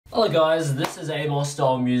Hello guys, this is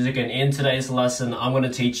Amosdoll Music, and in today's lesson I'm going to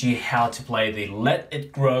teach you how to play the Let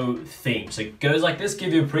It Grow theme. So it goes like this,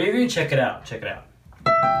 give you a preview, check it out, check it out.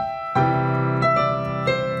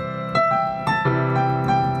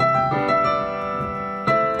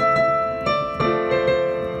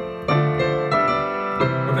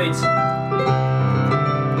 Repeats.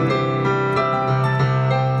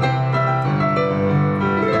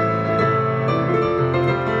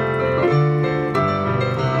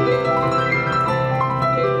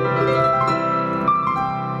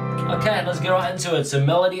 Okay, let's get right into it. So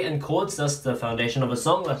melody and chords, that's the foundation of a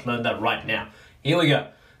song. Let's learn that right now. Here we go.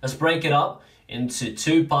 Let's break it up into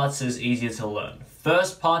two parts so it's easier to learn.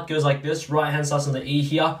 First part goes like this. Right hand starts on the E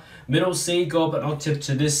here. Middle C, go up an octave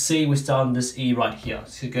to this C. We start on this E right here.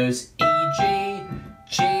 So it goes E, G,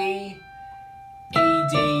 G, E,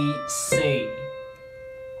 D, C.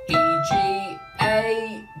 E, G,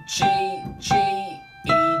 A, G, G,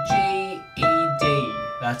 E, G, E, D.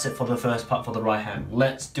 That's it for the first part for the right hand.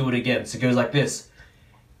 Let's do it again. So it goes like this.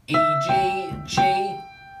 E, G, G,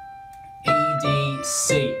 E, D,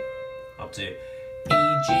 C. Up to E,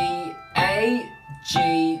 G, A,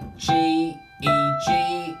 G, G, E, G,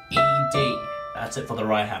 E, D. That's it for the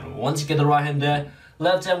right hand. Once you get the right hand there,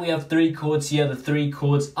 left hand we have three chords here. The three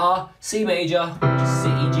chords are C major, which is C,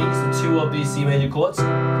 E, G. So two of these C major chords.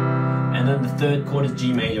 And then the third chord is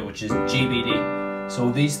G major, which is G, B, D. So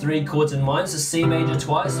these three chords in mind, so C major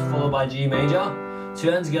twice, followed by G major. Two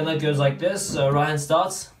hands together goes like this. So right hand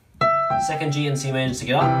starts, second G and C major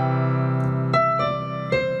together.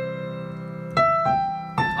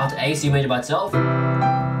 After A, C major by itself.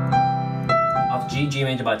 After G, G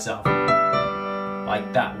major by itself.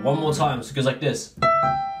 Like that. One more time, so it goes like this.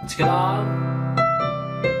 Together.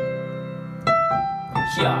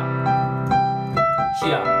 Here.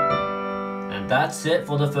 Here. And that's it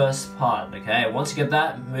for the first part, okay? Once you get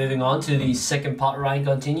that, moving on to the second part, right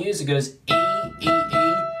continues. It goes E, E,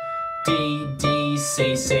 E, D, D,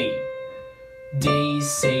 C, C. D,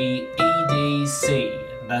 C, E, D, C.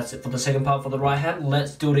 And that's it for the second part for the right hand.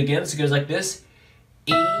 Let's do it again. So it goes like this.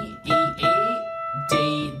 E, E, E,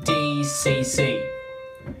 D, D, C, C.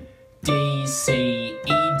 D, C,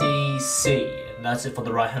 E, D, C. And that's it for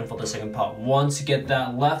the right hand for the second part. Once you get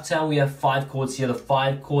that left hand, we have five chords here. The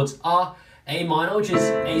five chords are A minor, which is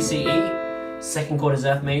A, C, E. Second chord is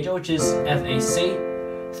F major, which is F, A, C.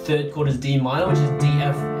 Third chord is D minor, which is D,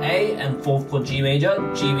 F, A. And fourth chord G major,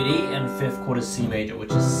 G, B, D. And fifth chord is C major,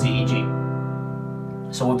 which is C, E, G.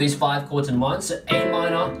 So with these five chords in mind, so A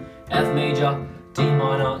minor, F major, D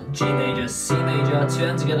minor, G major, C major. Two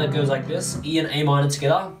hands together goes like this. E and A minor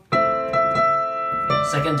together.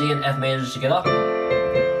 Second D and F major together.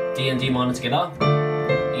 D and D minor together.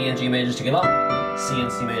 E and G major together. C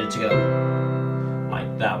and C major together.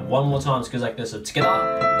 Like that. One more time, so it goes like this. So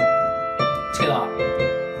together, together,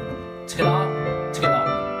 together, together,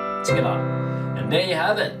 together. And there you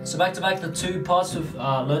have it. So back to back, the two parts we've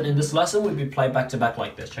learned in this lesson will be played back to back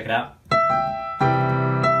like this. Check it out.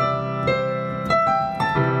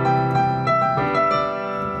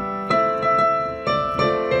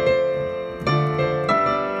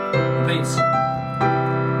 Repeats.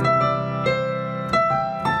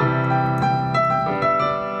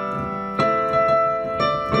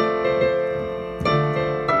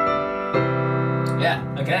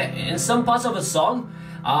 Okay, in some parts of a song,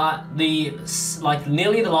 nearly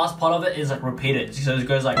the last part of it is like repeated. So it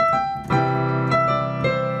goes like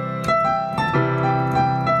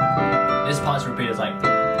this part's repeated. It's like you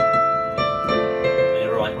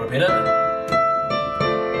repeat it.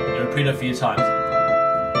 You repeat it a few times.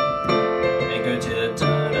 And go to the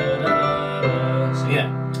da, da, da, da. So yeah,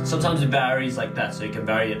 sometimes it varies like that. So you can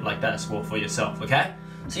vary it like that as well for yourself. Okay.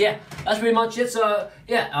 So yeah, that's pretty much it. So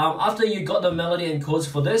yeah, after you got the melody and chords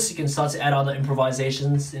for this, you can start to add other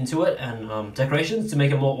improvisations into it and decorations to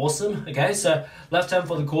make it more awesome. Okay, so left hand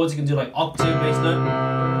for the chords, you can do like octave, bass note,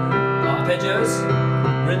 arpeggios,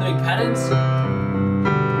 rhythmic patterns,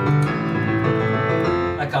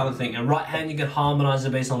 that kind of thing. And right hand, you can harmonize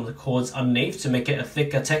it based on the chords underneath to make it a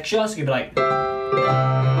thicker texture. So you can be like.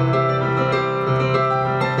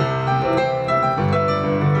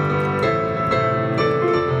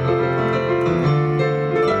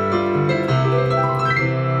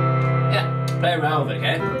 Play around with it,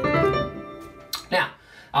 okay? Now,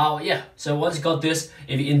 yeah, so once you got this,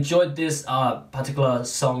 if you enjoyed this particular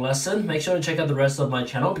song lesson, make sure to check out the rest of my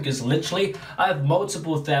channel, because literally I have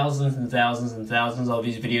multiple thousands and thousands and thousands of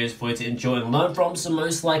these videos for you to enjoy and learn from, so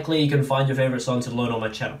most likely you can find your favorite song to learn on my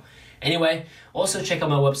channel. Anyway, also check out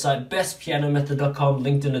my website, bestpianomethod.com,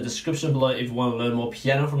 linked in the description below if you want to learn more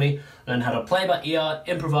piano from me. learn how to play by ear,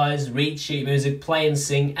 improvise, read sheet music, play and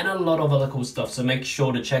sing, and a lot of other cool stuff. So make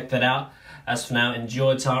sure to check that out. As for now,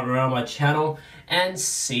 enjoy time around my channel and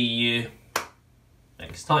see you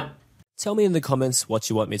next time. Tell me in the comments what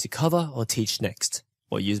you want me to cover or teach next,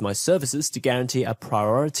 or use my services to guarantee a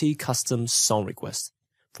priority custom song request.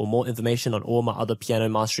 For more information on all my other piano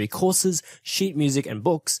mastery courses, sheet music and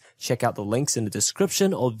books, check out the links in the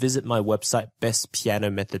description or visit my website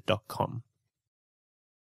bestpianomethod.com.